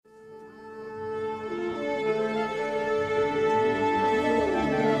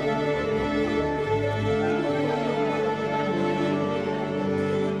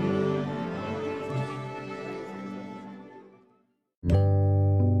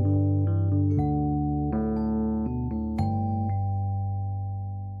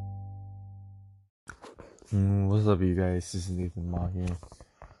What's up, you guys? This is Nathan Ma here.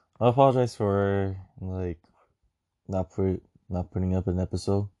 I apologize for not putting up an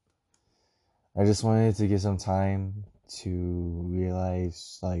episode. I just wanted to get some time to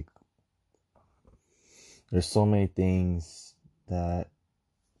realize there's so many things that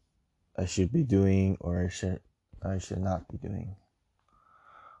I should be doing or I should not be doing.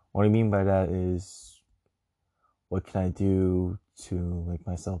 What I mean by that is, what can I do to make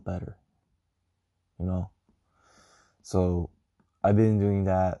myself better? So I've been doing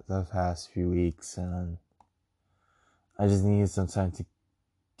that the past few weeks, and I just needed some time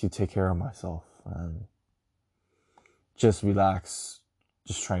to take care of myself and just relax,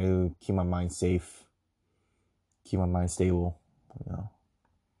 just trying to keep my mind safe, keep my mind stable,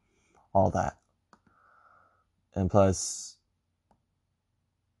 all that. And plus,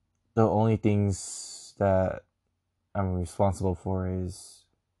 the only things that I'm responsible for is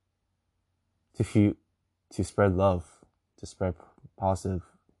to spread love, to spread positive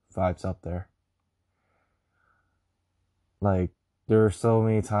vibes out there. There are so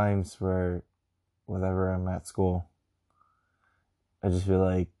many times where whenever I'm at school, I just feel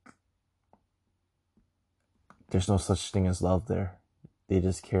like there's no such thing as love there. They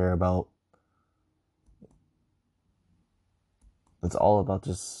just care about, it's all about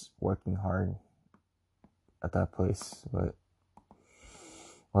just working hard at that place. But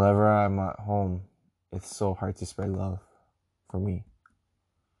whenever I'm at home, it's so hard to spread love for me.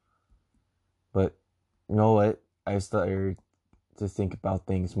 But you know what? I started to think about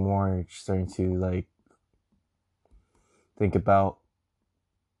things more, starting to think about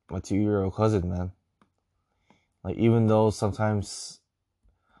my 2-year-old cousin, man. Even though sometimes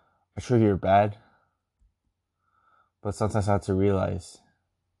I treat her bad, but sometimes I have to realize,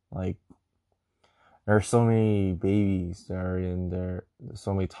 there are so many babies that are in there,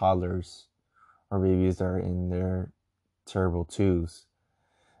 so many toddlers or babies that are in their terrible twos.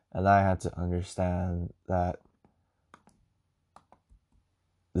 And I had to understand that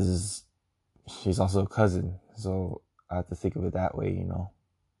she's also a cousin. So I have to think of it that way,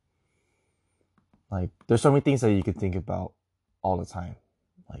 there's so many things that you can think about all the time.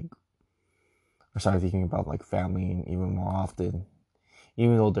 I started thinking about family even more often.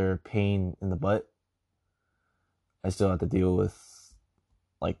 Even though they're a pain in the butt, I still have to deal with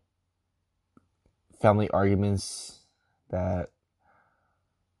family arguments that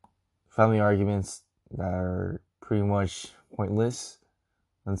are pretty much pointless.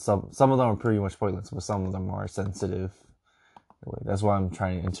 And some of them are pretty much pointless, but some of them are sensitive. That's why I'm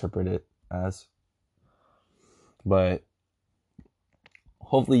trying to interpret it as. But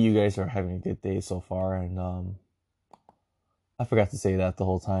hopefully you guys are having a good day so far. And I forgot to say that the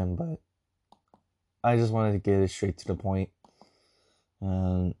whole time, but I just wanted to get it straight to the point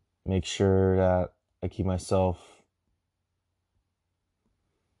and make sure that I keep myself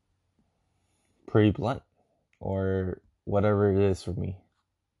pretty blunt, or whatever it is for me.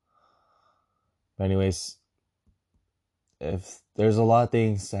 But anyways, if there's a lot of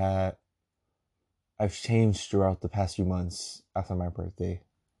things that I've changed throughout the past few months after my birthday.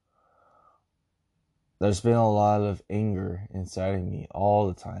 There's been a lot of anger inside of me all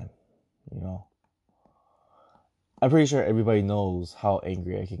the time, I'm pretty sure everybody knows how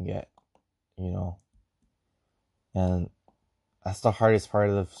angry I can get, and that's the hardest part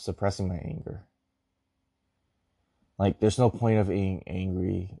of suppressing my anger. There's no point of being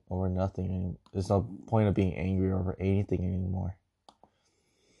angry over nothing. There's no point of being angry over anything anymore.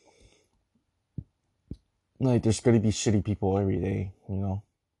 There's gonna be shitty people every day,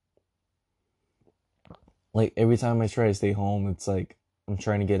 every time I try to stay home, it's I'm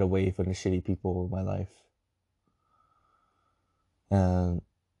trying to get away from the shitty people in my life. And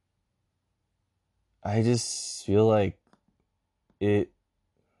I just feel like it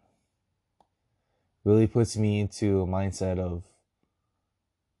really puts me into a mindset of,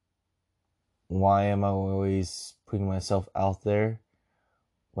 why am I always putting myself out there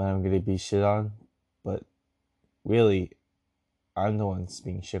when I'm gonna be shit on? But really, I'm the one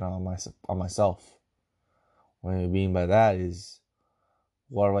being shit on myself. What I mean by that is,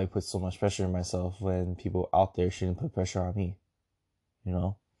 why do I put so much pressure on myself when people out there shouldn't put pressure on me?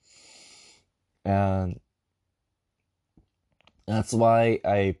 And that's why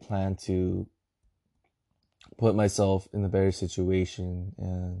I plan to put myself in a better situation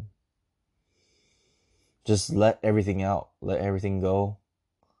and just let everything out, let everything go.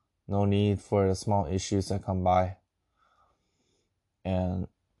 No need for the small issues that come by. And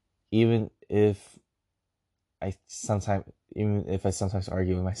even if I sometimes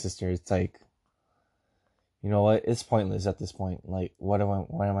argue with my sister, it's you know what? It's pointless at this point. Why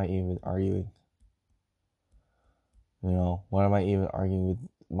am I even arguing? Why am I even arguing with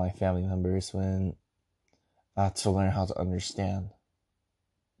my family members when I have to learn how to understand?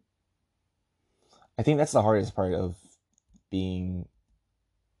 I think that's the hardest part of being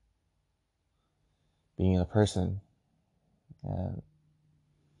a person. And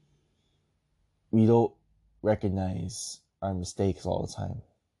we don't recognize our mistakes all the time.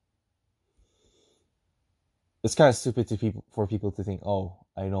 It's kind of stupid for people to think, oh,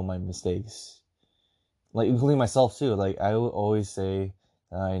 I know my mistakes. Like, including myself too. Like, I would always say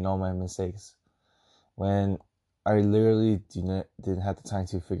that I know my mistakes when I literally didn't have the time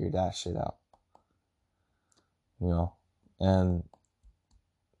to figure that shit out. And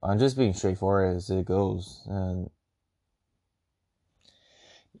I'm just being straightforward as it goes, and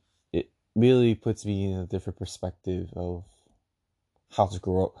it really puts me in a different perspective of how to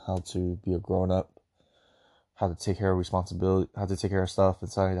grow up, how to be a grown up, how to take care of responsibility, how to take care of stuff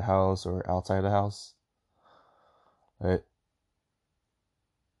inside the house or outside the house. Right?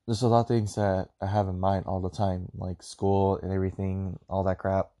 There's a lot of things that I have in mind all the time, like school and everything, all that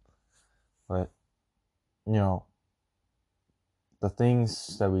crap. But, the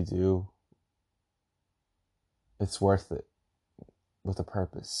things that we do, it's worth it with a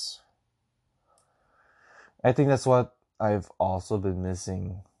purpose. I think that's what I've also been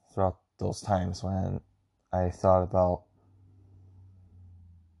missing throughout those times when I thought about,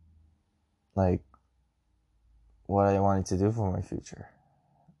 like, what I wanted to do for my future.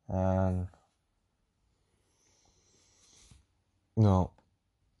 And,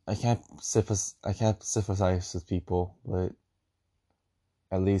 I can't sympathize with people, but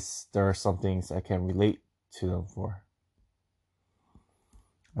at least there are some things I can relate to them for.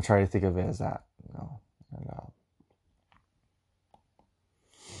 I try to think of it as that,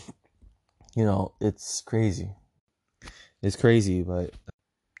 and it's crazy. It's crazy, but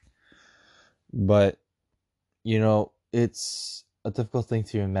it's a difficult thing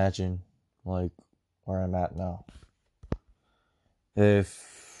to imagine, like, where I'm at now.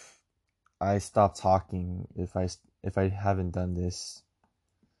 If I stopped talking, if I haven't done this,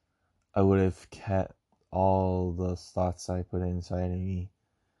 I would have kept all the thoughts I put inside of me,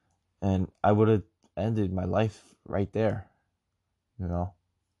 and I would have ended my life right there. No,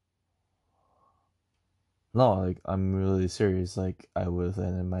 like, I'm really serious. Like, I would have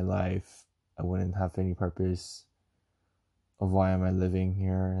ended my life. I wouldn't have any purpose of why am I living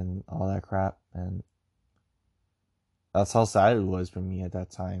here and all that crap. And that's how sad it was for me at that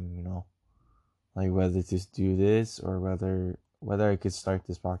time, like, whether to do this or whether I could start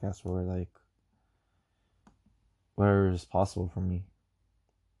this podcast, or like whatever is possible for me.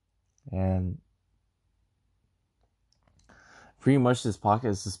 And pretty much this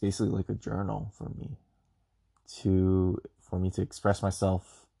podcast is basically like a journal for me to express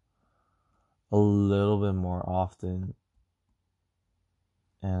myself a little bit more often,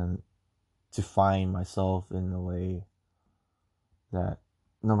 and to find myself in a way that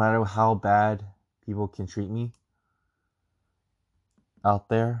no matter how bad people can treat me out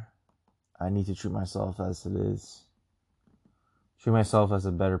there, I need to treat myself as it is. Treat myself as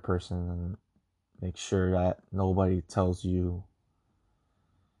a better person, and make sure that nobody tells you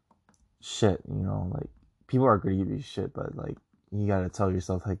shit, like, people are gonna give you shit, but, like, you gotta tell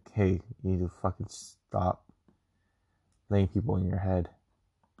yourself, like, hey, you need to fucking stop letting people in your head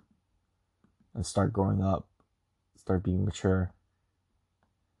and start growing up, start being mature.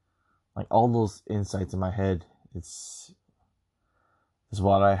 Like, all those insights in my head, is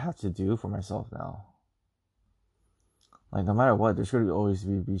what I have to do for myself now. Like, no matter what, there's gonna always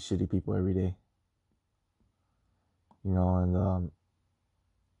be shitty people every day, and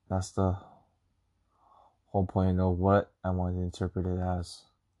that's the whole point of what I want to interpret it as.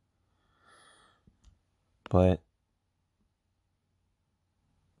 But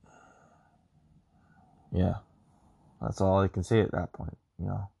yeah, that's all I can say at that point,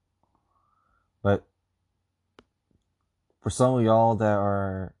 But for some of y'all that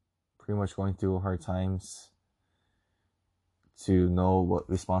are pretty much going through hard times, to know what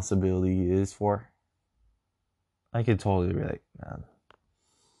responsibility is for, I could totally relate, man.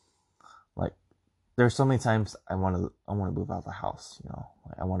 Like, there's so many times I want to move out of the house,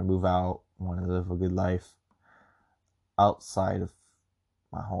 Like, I want to move out, I want to live a good life outside of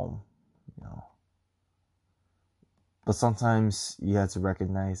my home, But sometimes you have to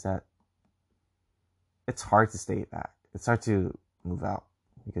recognize that it's hard to stay back. It's hard to move out,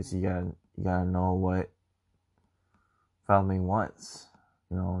 because you gotta know what family wants.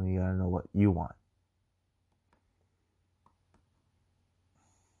 You gotta know what you want.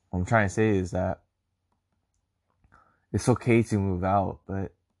 What I'm trying to say is that it's okay to move out,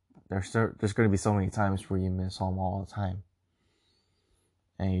 but there's going to be so many times where you miss home all the time,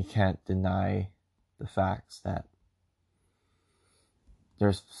 and you can't deny the facts that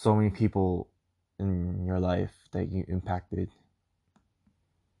there's so many people in your life that you impacted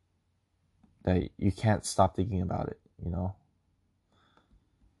that you can't stop thinking about it,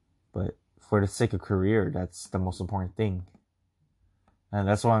 But for the sake of career, that's the most important thing. And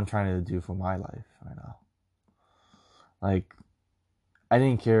that's what I'm trying to do for my life right now. Like, I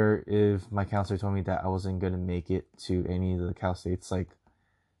didn't care if my counselor told me that I wasn't going to make it to any of the Cal States. Like,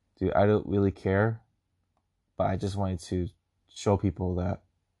 dude, I don't really care. But I just wanted to show people that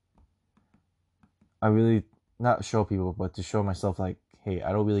not show people, but to show myself like, hey,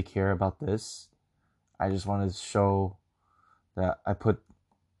 I don't really care about this. I just wanted to show that I put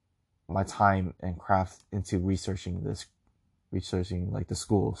my time and craft into researching like the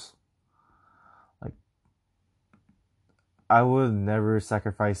schools. Like, I would never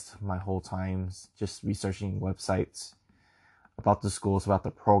sacrifice my whole times just researching websites about the schools, about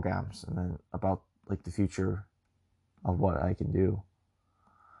the programs, and then about like the future of what I can do.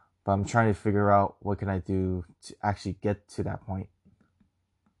 But I'm trying to figure out what can I do to actually get to that point.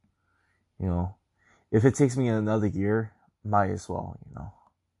 If it takes me another year, might as well,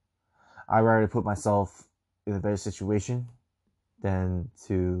 I'd rather put myself in a better situation than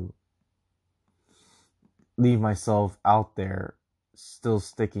to leave myself out there still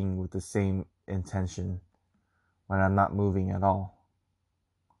sticking with the same intention when I'm not moving at all.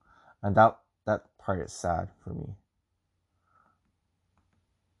 And that part is sad for me.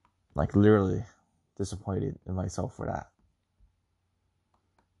 Like, literally disappointed in myself for that.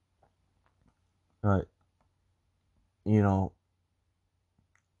 But, you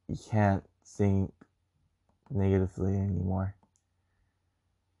can't think negatively anymore.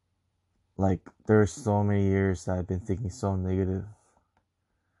 Like, there's so many years that I've been thinking so negative.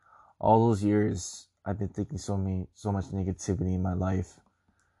 All those years I've been thinking so much negativity in my life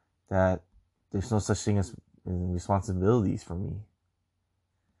that there's no such thing as responsibilities for me.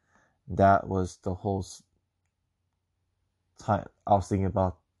 That was the whole time. I was thinking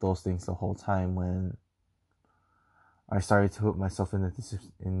about those things the whole time when I started to put myself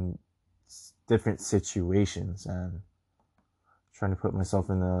in different situations and trying to put myself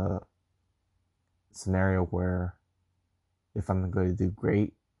in a scenario where if I'm going to do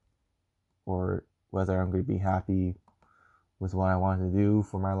great or whether I'm going to be happy with what I want to do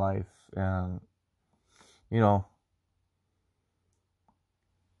for my life. And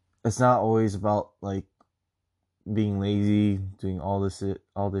it's not always about like being lazy, doing all this shit,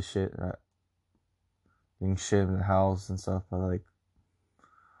 doing shit in the house and stuff, but like,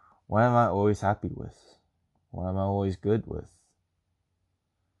 what am I always happy with? What am I always good with?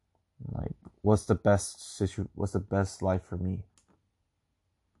 Like, what's the best life for me?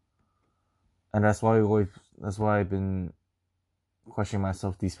 And that's why I've been questioning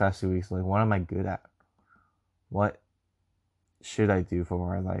myself these past 2 weeks. Like, what am I good at? What should I do for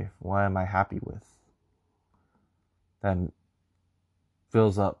my life? What am I happy with? That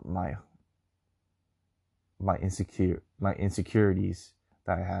fills up my insecurities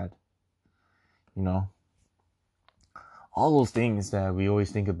that I had. All those things that we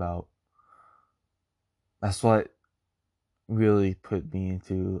always think about. That's what really put me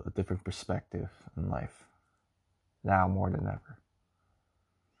into a different perspective in life now more than ever.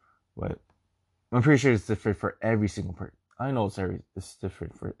 But I'm pretty sure it's different for every single person. I know it's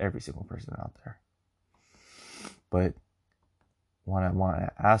different for every single person out there. But what I want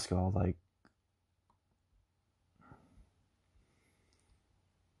to ask y'all, like,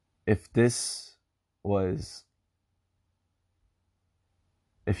 if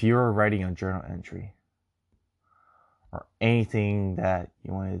you were writing a journal entry or anything that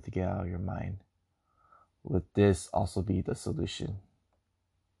you wanted to get out of your mind, would this also be the solution?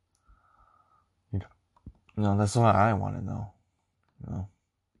 That's what I want to know.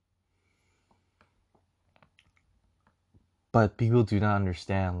 But people do not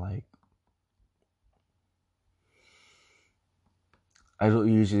understand, like, I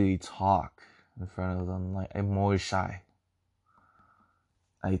don't usually talk in front of them. Like, I'm always shy.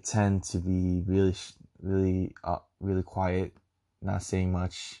 I tend to be really quiet, not saying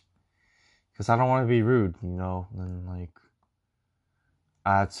much, because I don't want to be rude, and like,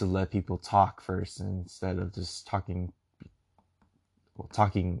 I had to let people talk first instead of just talking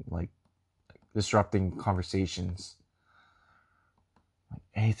like disrupting conversations, like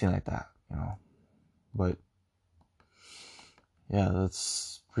anything like that, But yeah,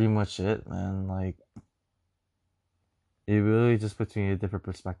 that's pretty much it, man. Like, it really just puts me in a different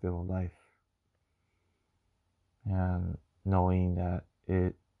perspective of life, and knowing that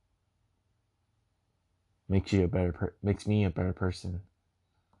it makes me a better person.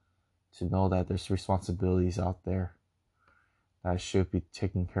 To know that there's responsibilities out there that should be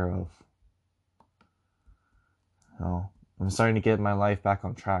taken care of. You know, I'm starting to get my life back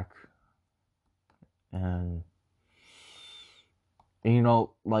on track. And you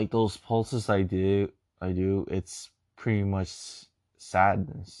know, like those pulses I do, it's pretty much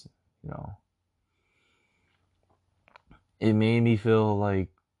sadness, you know. It made me feel like,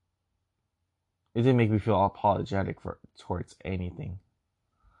 it didn't make me feel apologetic towards anything.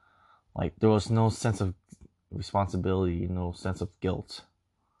 Like, there was no sense of responsibility, no sense of guilt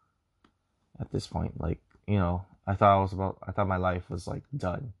at this point. Like, you know, I thought my life was like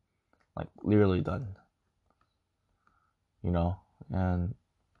done, like literally done, you know. And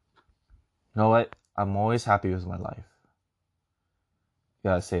you know what? I'm always happy with my life.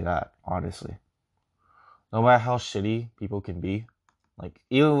 Gotta say that, honestly. No matter how shitty people can be, like,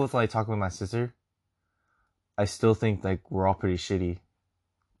 even with like talking with my sister, I still think like we're all pretty shitty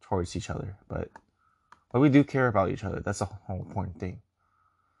towards each other, but we do care about each other. That's the whole important thing.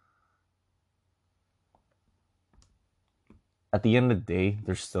 At the end of the day,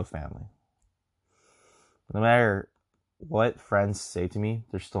 they're still family. No matter what friends say to me,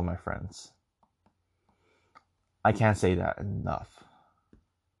 they're still my friends. I can't say that enough.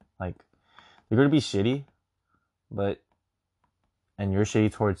 Like, they're gonna be shitty, and you're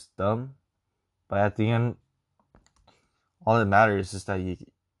shitty towards them, but at the end, all that matters is that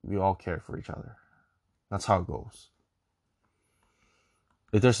we all care for each other. That's how it goes.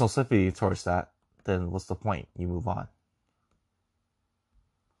 If there's no sympathy towards that, then what's the point? You move on.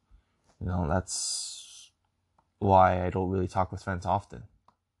 You know, that's why I don't really talk with friends often.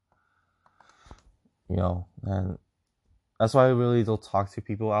 You know, and that's why I really don't talk to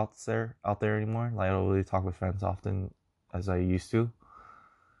people out there anymore. Like, I don't really talk with friends often as I used to.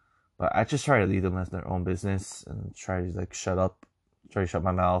 But I just try to leave them as their own business and try to like shut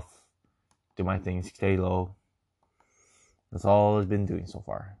my mouth, do my things, stay low. That's all I've been doing so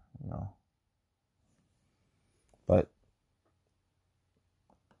far, you know. But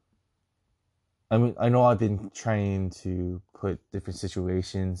I mean, I know I've been trying to put different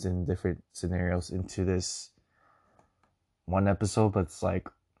situations and different scenarios into this one episode, but it's like,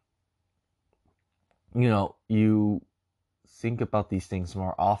 you know, you think about these things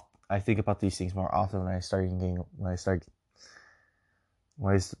more often. I think about these things more often when I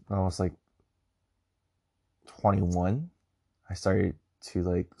was like 21. I started to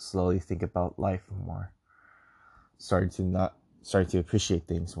like slowly think about life more. Started to appreciate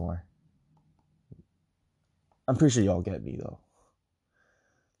things more. I'm pretty sure y'all get me though.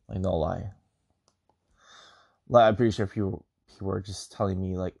 Like, no lie. Like, I'm pretty sure people are just telling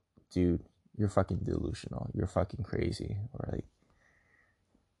me like, dude, you're fucking delusional. You're fucking crazy. Or like,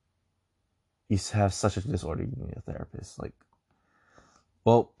 you have such a disorder, you need a therapist. Like,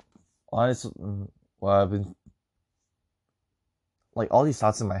 well, honestly, I've been like, all these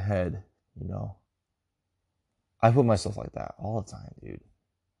thoughts in my head, you know, I put myself like that all the time, dude.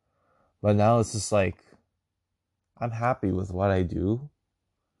 But now it's just like, I'm happy with what I do.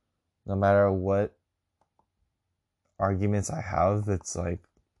 No matter what arguments I have, it's like,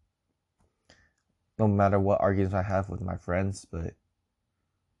 no matter what arguments I have with my friends, but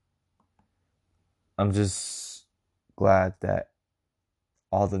I'm just glad that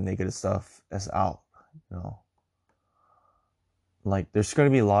all the negative stuff is out, you know. Like, there's going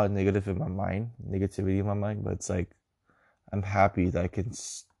to be a lot of negativity in my mind, but it's like, I'm happy that I can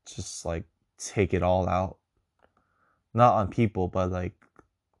just like take it all out. Not on people, but like,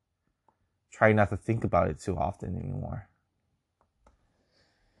 try not to think about it too often anymore.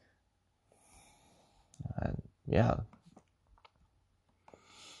 And yeah,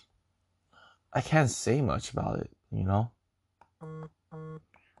 I can't say much about it, you know.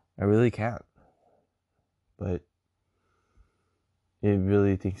 I really can't. But it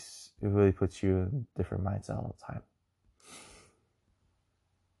really puts you in a different mindset all the time.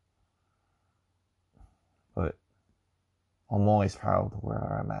 But I'm always proud of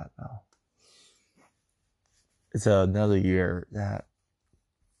where I'm at now. It's another year that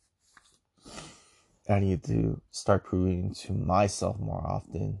I need to start proving to myself more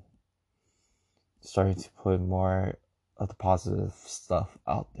often. Starting to put more of the positive stuff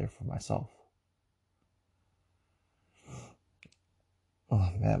out there for myself. Oh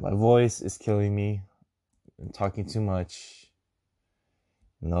man, my voice is killing me. I'm talking too much.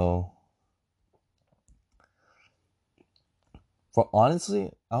 No. For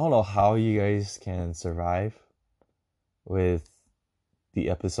honestly, I don't know how you guys can survive with the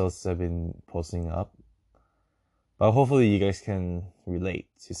episodes I've been posting up. But hopefully you guys can relate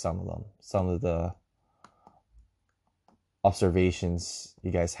to some of them. Some of the observations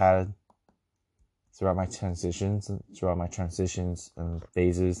you guys had throughout my transitions and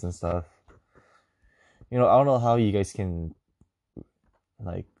phases and stuff. I don't know how you guys can,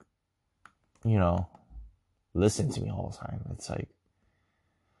 like, listen to me all the time. It's like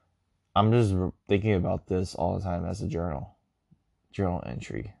I'm just thinking about this all the time as a journal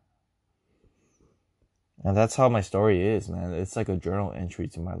entry. And that's how my story is, man. It's like a journal entry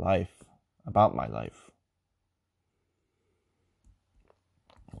to my life, about my life.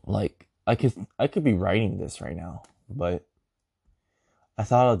 Like I could be writing this right now, but I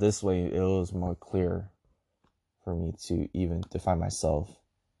thought of this way it was more clear for me to even define myself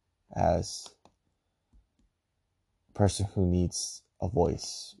as a person who needs a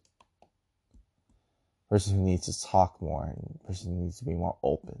voice, person who needs to talk more, and person who needs to be more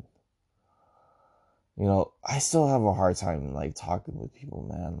open. I still have a hard time like talking with people,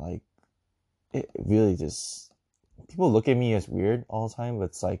 man. Like it really just, people look at me as weird all the time, but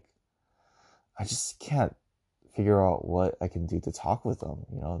it's like I just can't figure out what I can do to talk with them.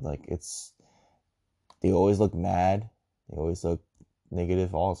 Like they always look mad, they always look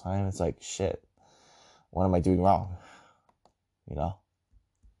negative all the time. It's like, shit, what am I doing wrong? But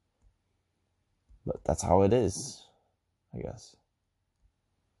that's how it is, I guess.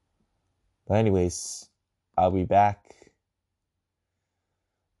 But anyways, I'll be back.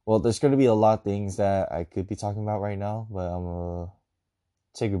 Well, there's going to be a lot of things that I could be talking about right now, but I'm going to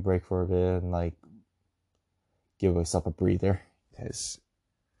take a break for a bit and like give myself a breather, because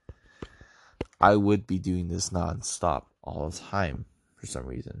I would be doing this non-stop all the time for some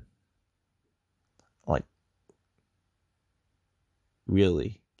reason. Like,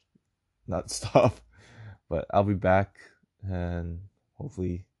 really not stop. But I'll be back, and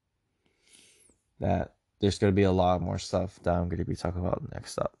hopefully that there's going to be a lot more stuff that I'm going to be talking about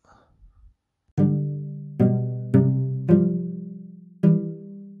next up.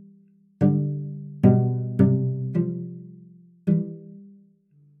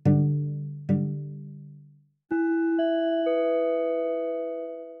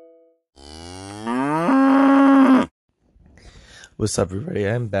 What's up, everybody?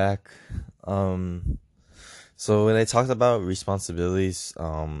 I'm back. So when I talked about responsibilities,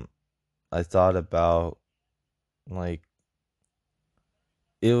 I thought about, like,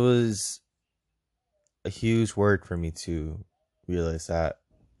 it was a huge word for me to realize that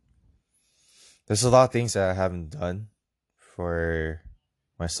there's a lot of things that I haven't done for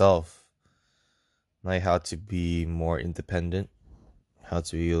myself, like how to be more independent, how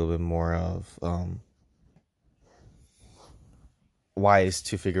to be a little bit more of wise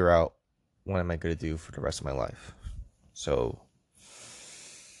to figure out what am I going to do for the rest of my life. So,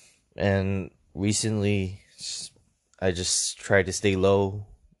 and recently I just tried to stay low,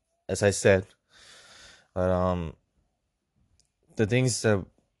 as I said, but the things that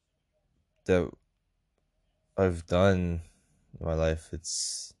I've done in my life,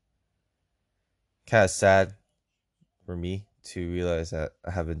 it's kind of sad for me to realize that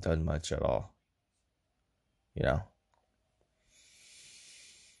I haven't done much at all.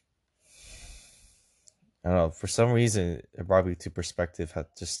 I don't know, for some reason it brought me to perspective,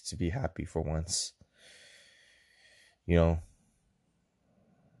 just to be happy for once.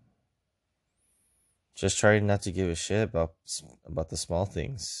 Just trying not to give a shit about the small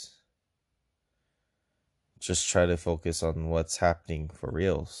things. Just try to focus on what's happening for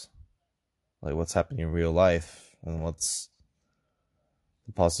reals, like what's happening in real life, and what's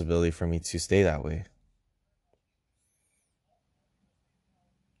the possibility for me to stay that way.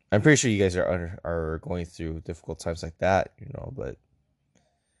 I'm pretty sure you guys are going through difficult times like that, but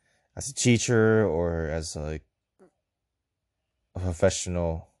as a teacher or as a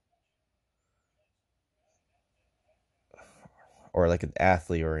professional or like an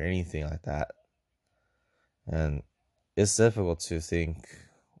athlete or anything like that, and it's difficult to think,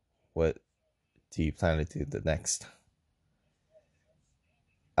 what do you plan to do the next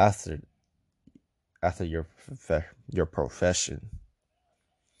after your profession?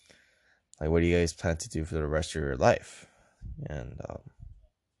 Like, what do you guys plan to do for the rest of your life?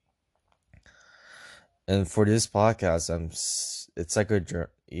 And for this podcast, it's like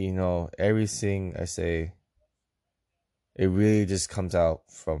everything I say, it really just comes out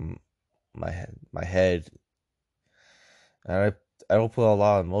from my head. And I don't put a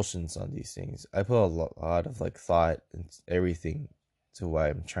lot of emotions on these things. I put a lot of like thought and everything to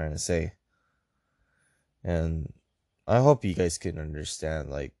what I'm trying to say. And I hope you guys can understand,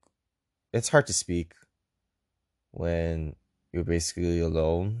 like, it's hard to speak when you're basically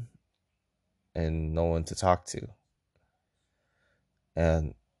alone and no one to talk to.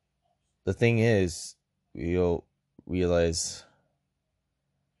 And the thing is, realize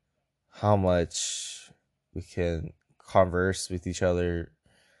how much we can converse with each other.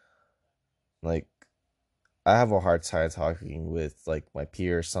 Like, I have a hard time talking with like my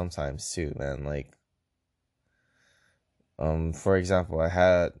peers sometimes too, man. Like, for example,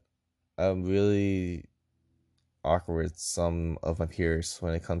 I'm really awkward with some of my peers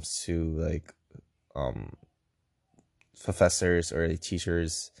when it comes to like um professors or like,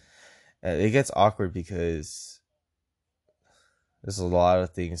 teachers. And it gets awkward because there's a lot of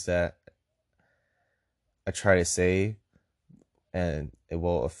things that I try to say, and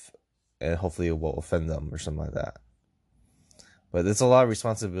and hopefully it will offend them or something like that. But it's a lot of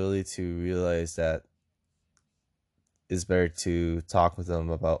responsibility to realize that it's better to talk with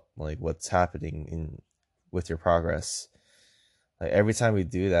them about like what's happening in with your progress. Like every time we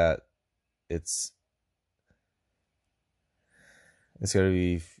do that, it's it's gonna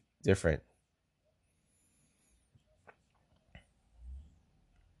be different.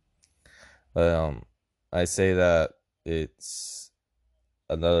 But I say that it's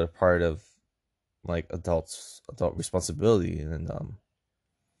another part of like adult responsibility, and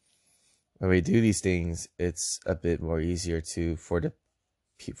when we do these things, it's a bit more easier to for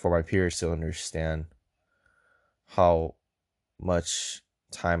my peers to understand how much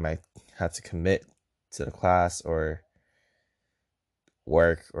time I had to commit to the class or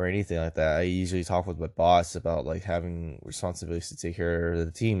work or anything like that. I usually talk with my boss about like having responsibilities to take care of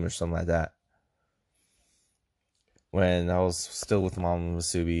the team or something like that. When I was still with Mom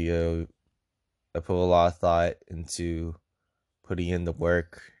Masubi, I put a lot of thought into putting in the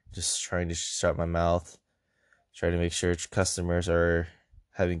work, just trying to shut my mouth, trying to make sure customers are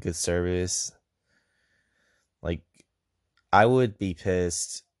having good service. Like, I would be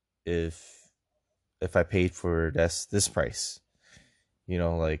pissed if I paid for this price.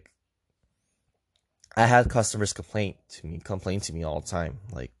 Like, I had customers complain to me all the time,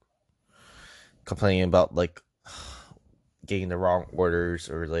 like complaining about like getting the wrong orders,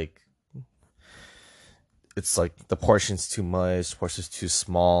 or like it's like the portion's too much, portion's too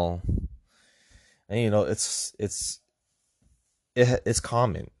small. And it's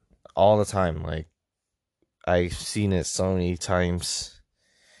common all the time. Like, I've seen it so many times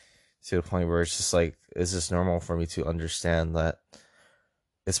to the point where it's just like it's just normal for me to understand that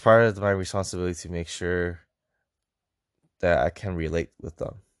it's part of my responsibility to make sure that I can relate with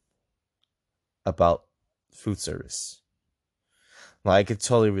them about food service. Like, I could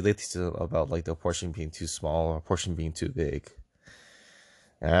totally relate to them about like the portion being too small or portion being too big.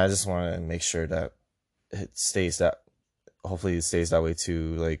 And I just want to make sure that it stays that hopefully it stays that way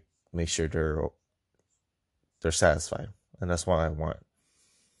too, like make sure they're satisfied. And that's what I want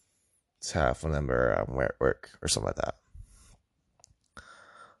to have whenever I'm at work or something like that.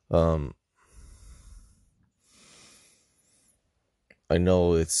 Um I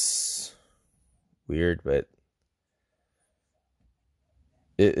know it's weird, but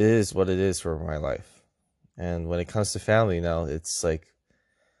it is what it is for my life. And when it comes to family now, it's like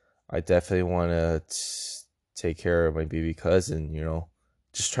I definitely want to take care of my baby cousin,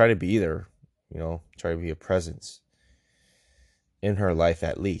 just try to be there, try to be a presence in her life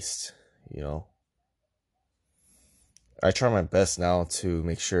at least, you know. I try my best now to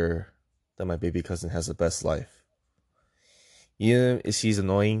make sure that my baby cousin has the best life. Even if she's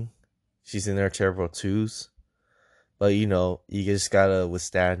annoying, she's in there terrible twos, but you just gotta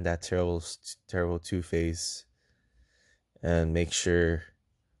withstand that terrible two phase and make sure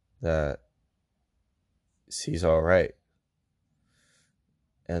that she's all right.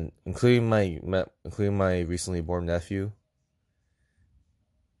 And including my recently born nephew,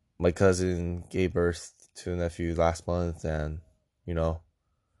 my cousin gave birth to a nephew last month, and you know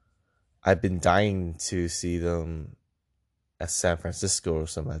I've been dying to see them at San Francisco or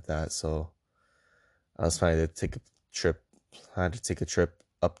something like that. So I was planning to take a trip. Plan to take a trip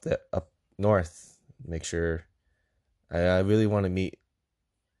up north. Make sure I really want to meet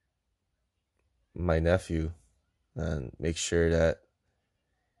my nephew and make sure that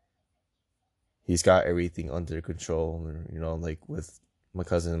he's got everything under control. Like with my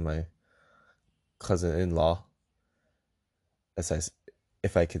cousin in law, as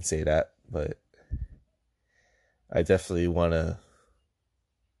if I can say that. But I definitely want to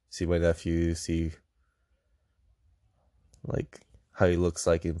see my nephew, see like how he looks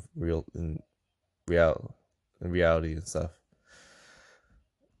like real in reality and stuff.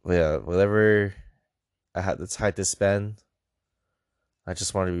 But yeah, whatever I had the time to spend, I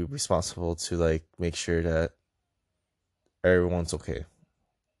just want to be responsible to like make sure that everyone's okay.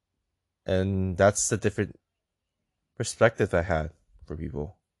 And that's the different perspective I had for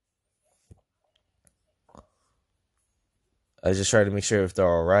people. I just try to make sure if they're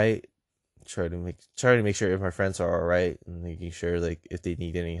all right. Try to make sure if my friends are all right, and making sure like if they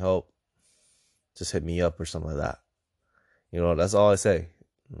need any help, just hit me up or something like that. That's all I say.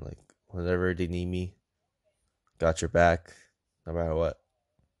 Like whenever they need me, got your back, no matter what.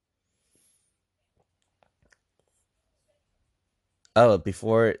 Oh,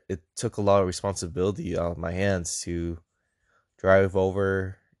 before it took a lot of responsibility out of my hands to drive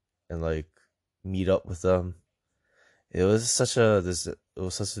over and like meet up with them. It was such a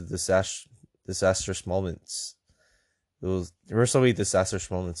disastrous moments. There were so many disastrous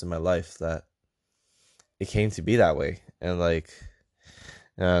moments in my life that it came to be that way, and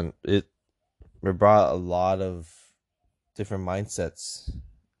it brought a lot of different mindsets,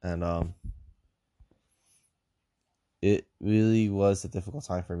 and it really was a difficult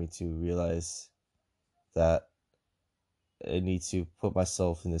time for me to realize that I need to put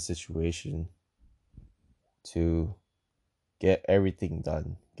myself in a situation to get everything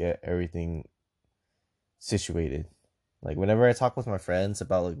done, get everything situated. Like whenever I talk with my friends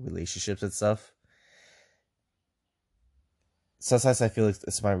about like relationships and stuff, sometimes I feel like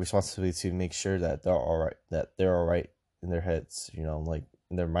it's my responsibility to make sure that they're all right in their heads, like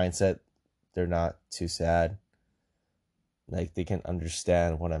in their mindset, they're not too sad. Like they can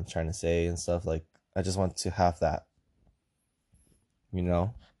understand what I'm trying to say and stuff. Like I just want to have that, you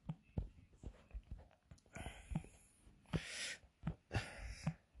know.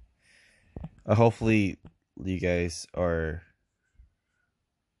 Hopefully you guys are,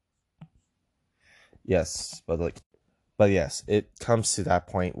 yes, but yes, it comes to that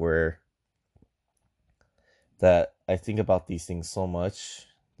point where that I think about these things so much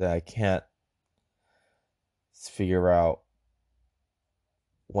that I can't figure out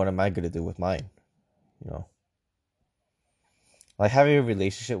what am I gonna do with mine, you know. Like having a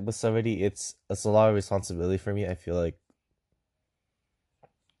relationship with somebody, it's a lot of responsibility for me. I feel like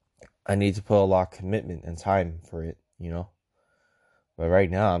I need to put a lot of commitment and time for it. But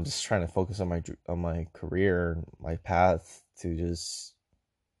right now, I'm just trying to focus on my career, and my path to just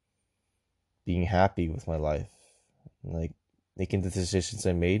being happy with my life, and, like making the decisions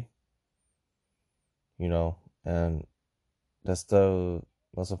I made, and that's the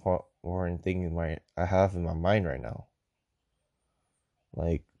most important thing I have in my mind right now.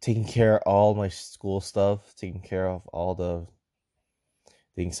 Like taking care of all my school stuff, taking care of all the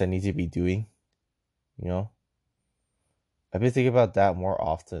things I need to be doing. You know, I've been thinking about that more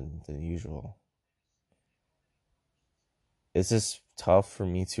often than usual. It's just tough for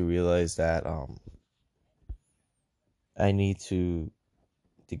me to realize that I need to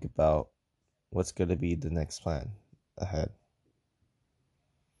think about what's gonna be the next plan ahead.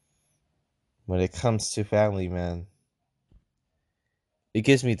 When it comes to family, man, it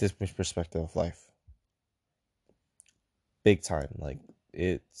gives me this perspective of life, big time. Like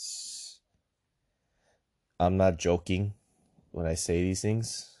it's, I'm not joking when I say these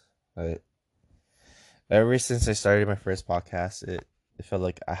things. I, ever since I started my first podcast, it felt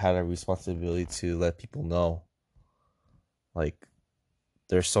like I had a responsibility to let people know, like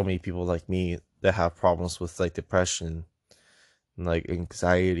there's so many people like me that have problems with like depression and like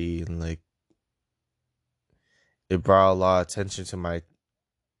anxiety, and like it brought a lot of attention to my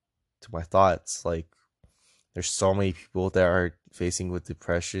thoughts. Like there's so many people that are facing with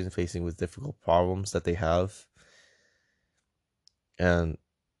depression, facing with difficult problems that they have, and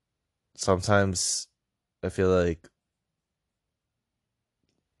sometimes I feel like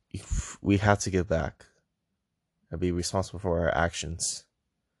we have to give back and be responsible for our actions.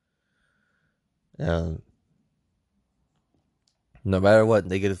 And no matter what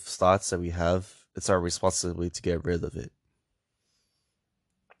negative thoughts that we have, it's our responsibility to get rid of it.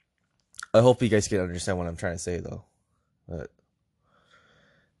 I hope you guys can understand what I'm trying to say, though. But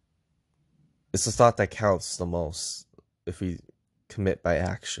it's the thought that counts the most if we commit by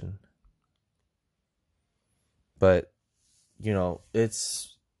action. But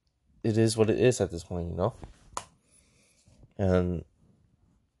it is what it is at this point. And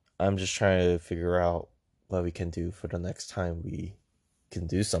I'm just trying to figure out what we can do for the next time we can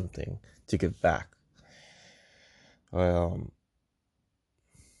do something to give back. Um,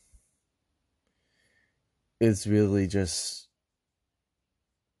 it's really just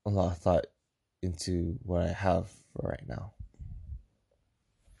a lot of thought into what I have for right now.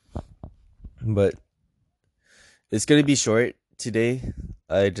 But it's gonna be short today.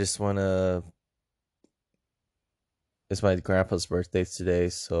 I just wanna. It's my grandpa's birthday today,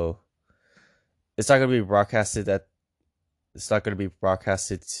 so it's not gonna be broadcasted at. It's not gonna be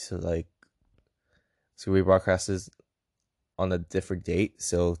broadcasted to like. It's gonna be broadcasted on a different date.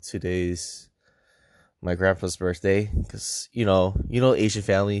 So today's my grandpa's birthday, because Asian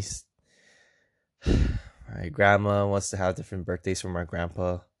families. My grandma wants to have different birthdays for my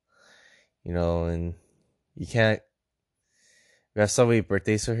grandpa, and you can't. We have so many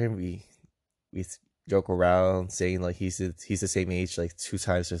birthdays for him. We joke around saying like he's the same age like 2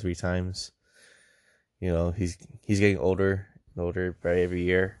 times or 3 times. He's getting older and older by every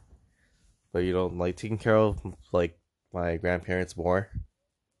year. But like taking care of like my grandparents more.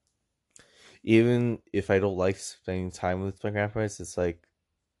 Even if I don't like spending time with my grandparents, it's like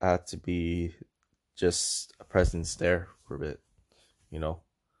I have to be just a presence there for a bit, you know.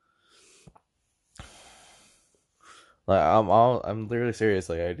 Like I'm literally serious.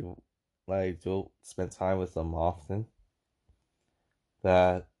 I do spend time with them often.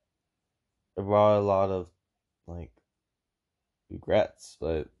 That it brought a lot of like regrets,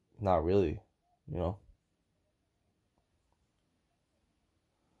 but not really, you know.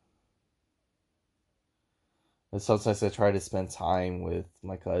 And sometimes I try to spend time with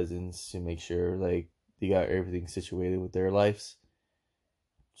my cousins to make sure like they got everything situated with their lives.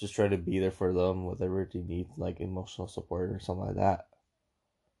 Just try to be there for them, whatever they need, like emotional support or something like that.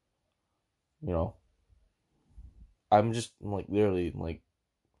 You know, I'm just like literally like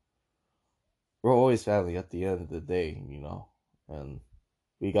we're always family at the end of the day, and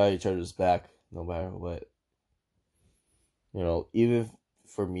we got each other's back no matter what. Even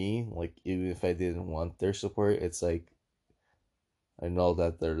for me, like even if I didn't want their support, it's like I know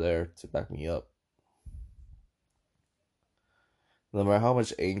that they're there to back me up. No matter how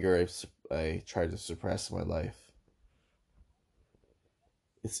much anger I try to suppress in my life,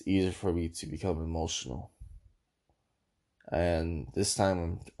 it's easier for me to become emotional. And this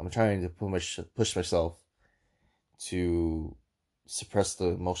time I'm trying to push myself to suppress the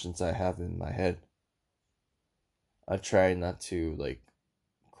emotions I have in my head. I try not to like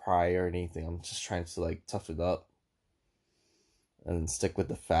cry or anything. I'm just trying to like tough it up and stick with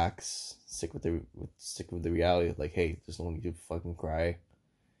the facts, stick with the reality. Like, hey, there's no need to fucking cry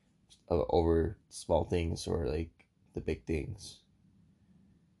over small things or like the big things.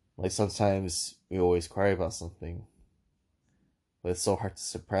 Like sometimes we always cry about something, but it's so hard to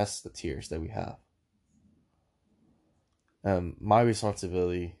suppress the tears that we have. My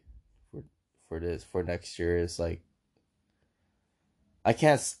responsibility for for next year is like I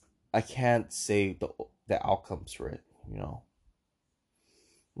can't I can't say the outcomes for it.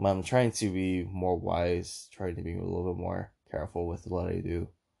 I'm trying to be more wise, trying to be a little bit more careful with what I do.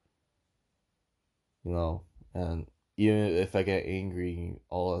 You know, and even if I get angry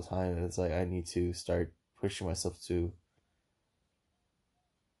all the time, it's like I need to start pushing myself to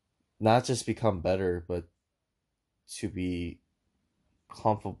not just become better, but to be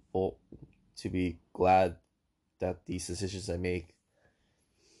comfortable, to be glad that these decisions I make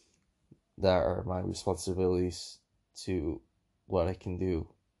that are my responsibilities to what I can do.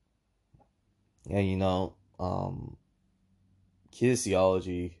 And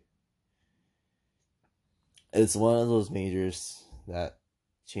kinesiology is one of those majors that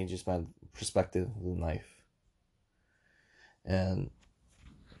changes my perspective in life. And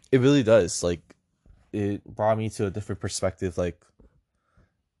it really does. Like it brought me to a different perspective, like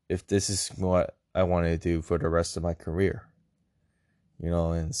if this is what I want to do for the rest of my career.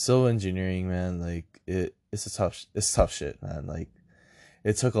 And civil engineering, man, like it's tough shit, man. Like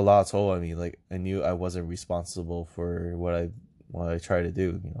it took a lot of toll on me. Like I knew I wasn't responsible for what I try to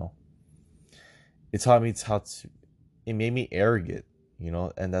do. It taught me how to. It made me arrogant.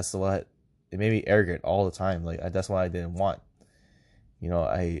 And that's what it made me arrogant all the time. Like that's what I didn't want.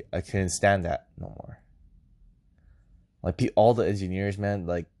 I couldn't stand that no more. Like all the engineers, man,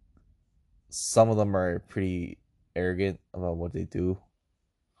 like some of them are pretty arrogant about what they do,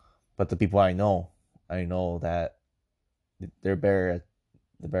 but the people I know that they're better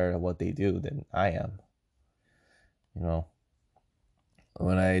at what they do than I am. You know,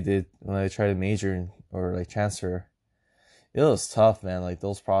 when I tried to major or like transfer, it was tough, man. Like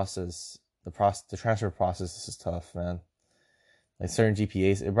the transfer process is tough, man. Like certain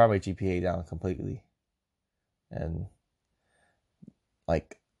GPAs, it brought my GPA down completely, and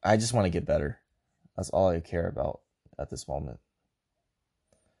like I just want to get better. That's all I care about at this moment.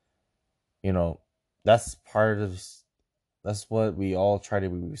 You know, that's part of that's what we all try to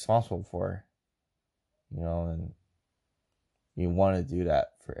be responsible for. And you want to do that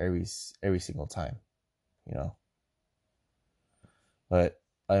for every single time. You know, but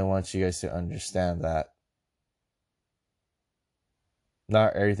I want you guys to understand that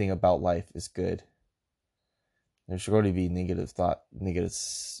not everything about life is good. There's going to be negative thought, negative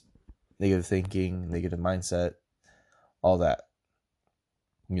thinking, negative mindset, all that.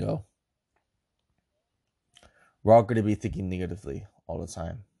 You know, We're all going to be thinking negatively all the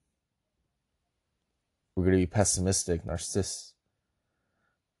time. We're going to be pessimistic, narcissistic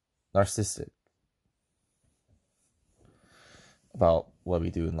about what we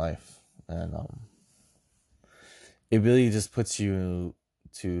do in life. And it really just puts you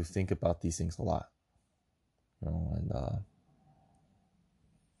to think about these things a lot. And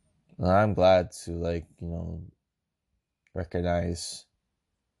I'm glad to recognize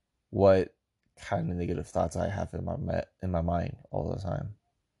what kind of negative thoughts I have in my mind all the time.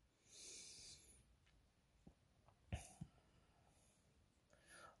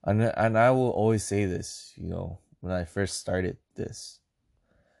 And I will always say this, when I first started this,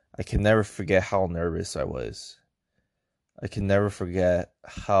 I can never forget how nervous I was. I can never forget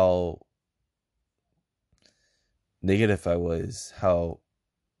how negative I was, how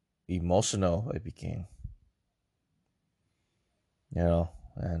emotional I became.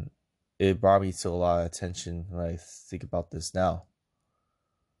 And it brought me to a lot of attention when I think about this now.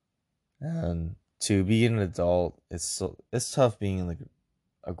 And to be an adult, it's tough being like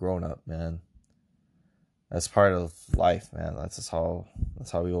a grown up, man. That's part of life, man. That's how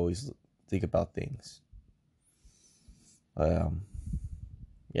we always think about things. But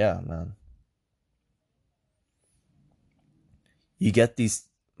yeah, man. You get these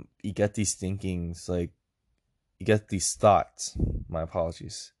thinkings, like you get these thoughts. My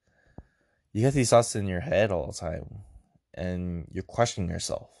apologies. You get these thoughts in your head all the time, and you're questioning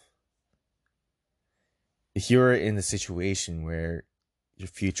yourself. If you're in a situation where your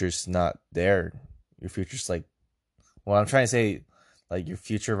future's not there, your future's like, well, I'm trying to say, like your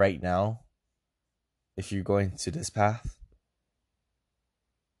future right now, if you're going to this path,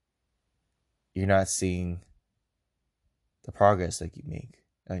 you're not seeing the progress that you make,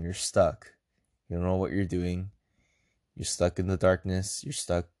 and you're stuck. You don't know what you're doing. You're stuck in the darkness. You're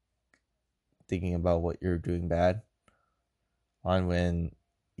stuck thinking about what you're doing bad. On when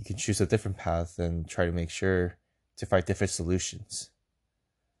you can choose a different path and try to make sure to find different solutions.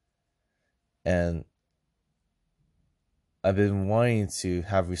 And I've been wanting to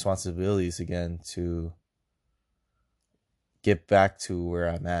have responsibilities again to get back to where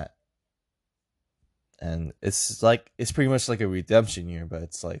I'm at. And it's pretty much like a redemption year, but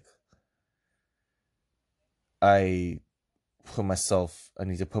it's like I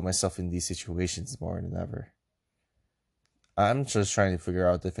need to put myself in these situations more than ever. I'm just trying to figure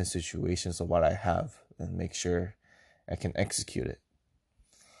out different situations of what I have and make sure I can execute it.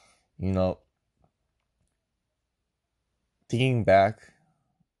 Thinking back,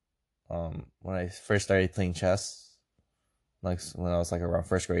 when I first started playing chess, like when I was like around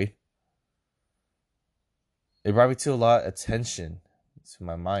first grade, it brought me to a lot of attention to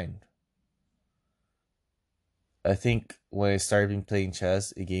my mind. I think when I started playing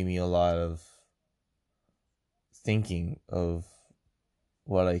chess, it gave me a lot of thinking of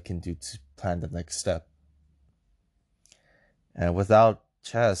what I can do to plan the next step. And without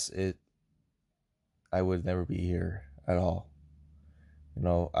chess, I would never be here at all.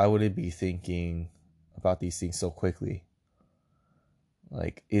 I wouldn't be thinking about these things so quickly.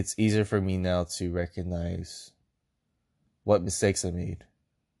 Like, it's easier for me now to recognize what mistakes I made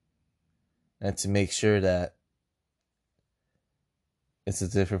and to make sure that it's a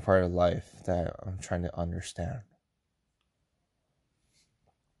different part of life that I'm trying to understand.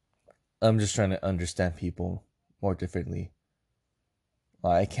 I'm just trying to understand people more differently.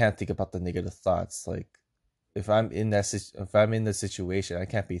 I can't think about the negative thoughts. Like, if I'm in the situation, I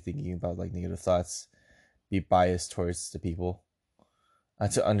can't be thinking about like negative thoughts, be biased towards the people. I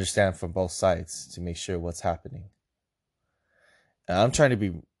have to understand from both sides to make sure what's happening. And I'm trying to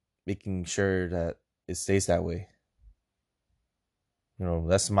be making sure that it stays that way.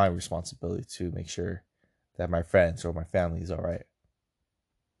 That's my responsibility to make sure that my friends or my family is all right.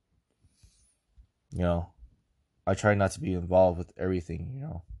 I try not to be involved with everything.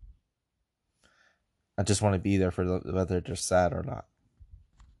 I just want to be there for whether they're sad or not.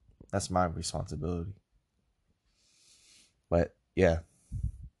 That's my responsibility. But yeah,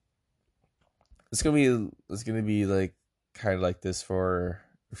 it's gonna be like kind of like this for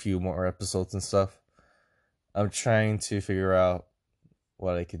a few more episodes and stuff. I'm trying to figure out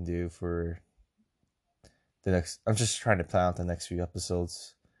what I can do for the next. I'm just trying to plan out the next few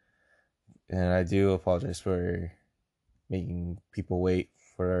episodes, and I do apologize for making people wait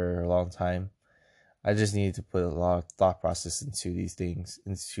for a long time. I just need to put a lot of thought process into these things,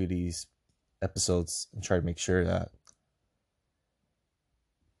 into these episodes, and try to make sure that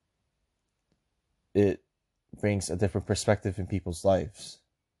it brings a different perspective in people's lives,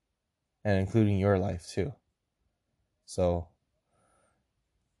 and including your life too. So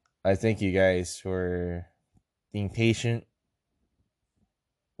I thank you guys for being patient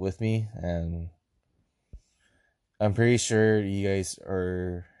with me, and I'm pretty sure you guys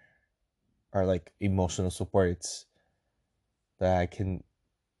are like emotional supports that I can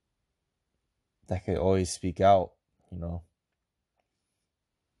always speak out, you know.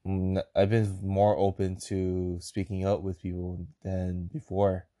 I've been more open to speaking up with people than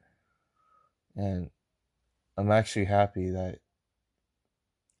before, and I'm actually happy that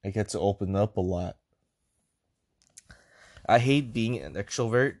I get to open up a lot. I hate being an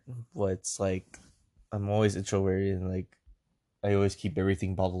extrovert, but it's like I'm always introverted, and like I always keep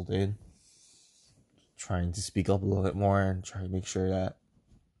everything bottled in, trying to speak up a little bit more and try to make sure that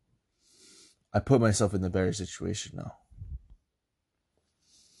I put myself in a better situation now.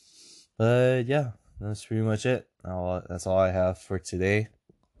 But yeah, that's pretty much it. That's all I have for today.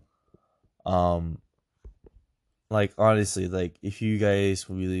 Like honestly, like if you guys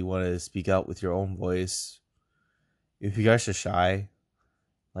really want to speak out with your own voice, if you guys are shy,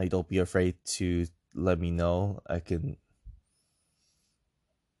 like don't be afraid to let me know.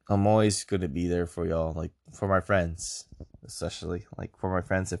 I'm always gonna be there for y'all, like for my friends, especially like for my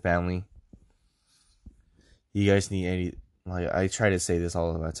friends and family. You guys need any, like I try to say this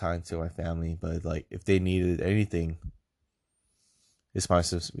all the time to my family, but like if they needed anything, it's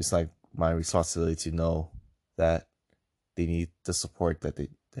like my responsibility to know that they need the support that they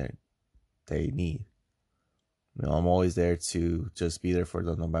need. You know, I'm always there to just be there for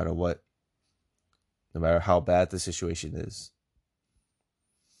them no matter what, no matter how bad the situation is.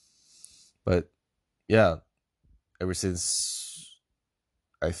 But yeah, ever since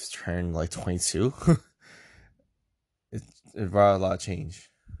I've turned like 22, it brought a lot of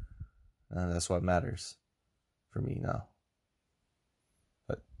change. And that's what matters for me now.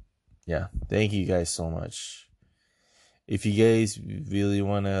 But yeah, thank you guys so much. If you guys really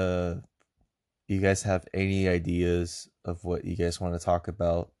want to, you guys have any ideas of what you guys want to talk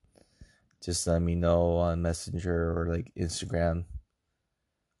about, just let me know on Messenger or like Instagram,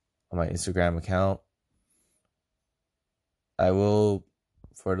 on my Instagram account. I will,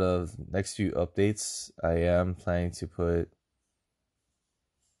 for the next few updates, I am planning to put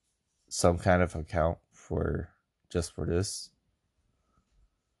some kind of account for just for this.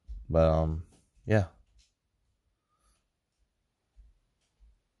 But yeah.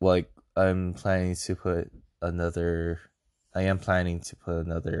 Like I am planning to put another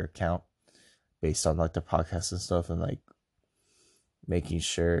account based on like the podcast and stuff, and like making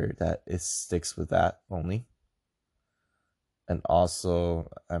sure that it sticks with that only. And also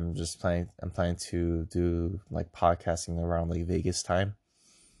I'm planning to do like podcasting around like Vegas time.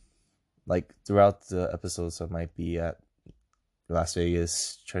 Like throughout the episodes I might be at Las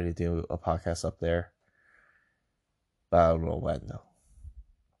Vegas trying to do a podcast up there. But I don't know when though.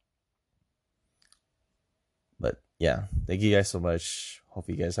 But yeah, thank you guys so much. Hope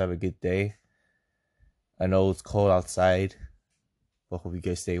you guys have a good day. I know it's cold outside, but hope you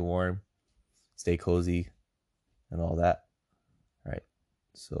guys stay warm, stay cozy, and all that. All right.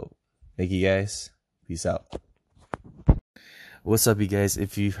 So thank you guys. Peace out. What's up, you guys?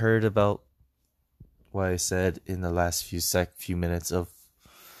 If you heard about what I said in the last few minutes of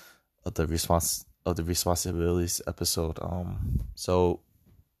the responsibilities episode, so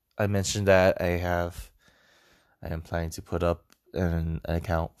I mentioned that I am planning to put up an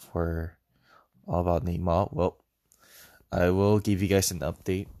account for All About Nate Ma. Well, I will give you guys an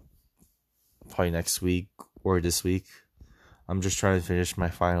update probably next week or this week. I'm just trying to finish my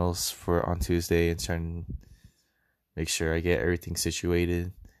finals for on Tuesday and trying to make sure I get everything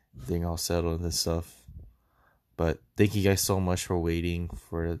situated, everything all settled and stuff. But thank you guys so much for waiting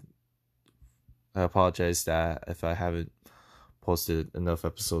for. I apologize that if I haven't posted enough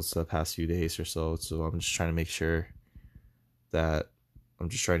episodes the past few days or so. So I'm just trying to make sure that I'm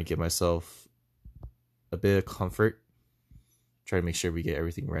just trying to give myself a bit of comfort. Try to make sure we get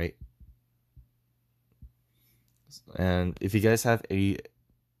everything right. And if you guys have any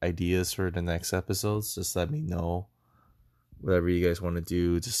ideas for the next episodes, just let me know. Whatever you guys want to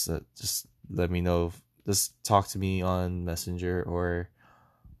do, just let me know. Just talk to me on Messenger or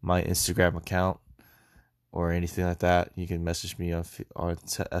my Instagram account or anything like that. You can message me on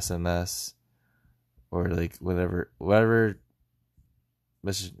SMS or like whatever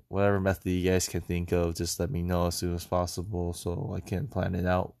method you guys can think of. Just let me know as soon as possible so I can plan it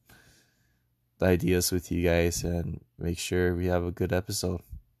out, the ideas with you guys, and make sure we have a good episode.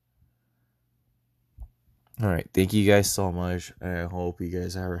 All right, thank you guys so much, and I hope you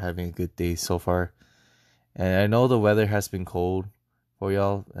guys are having a good day so far. And I know the weather has been cold for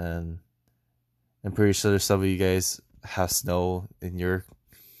y'all, and I'm pretty sure some of you guys have snow in your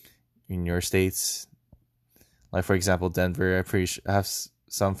states. Like, for example, Denver. I have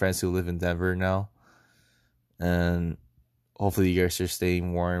some friends who live in Denver now, and hopefully you guys are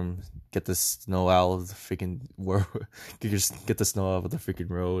staying warm. Get the snow out of the freaking world. Get the snow out of the freaking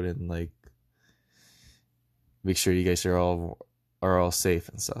road, and like make sure you guys are all safe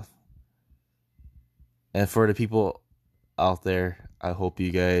and stuff. And for the people out there, I hope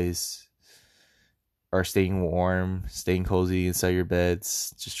you guys are staying warm, staying cozy inside your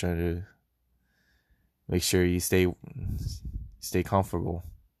beds. Just trying to make sure you stay comfortable.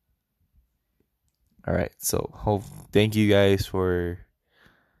 All right, so thank you guys for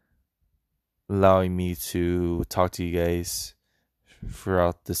allowing me to talk to you guys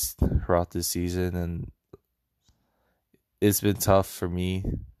throughout this season, and it's been tough for me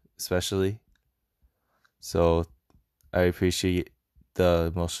especially. So I appreciate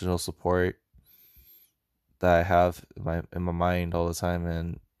the emotional support that I have in my mind all the time,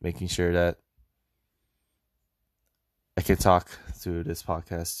 and making sure that I can talk through this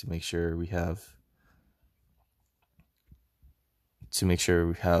podcast to make sure we have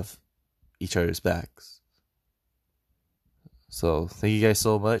each other's backs. So thank you guys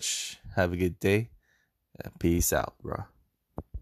so much. Have a good day, and peace out, bro.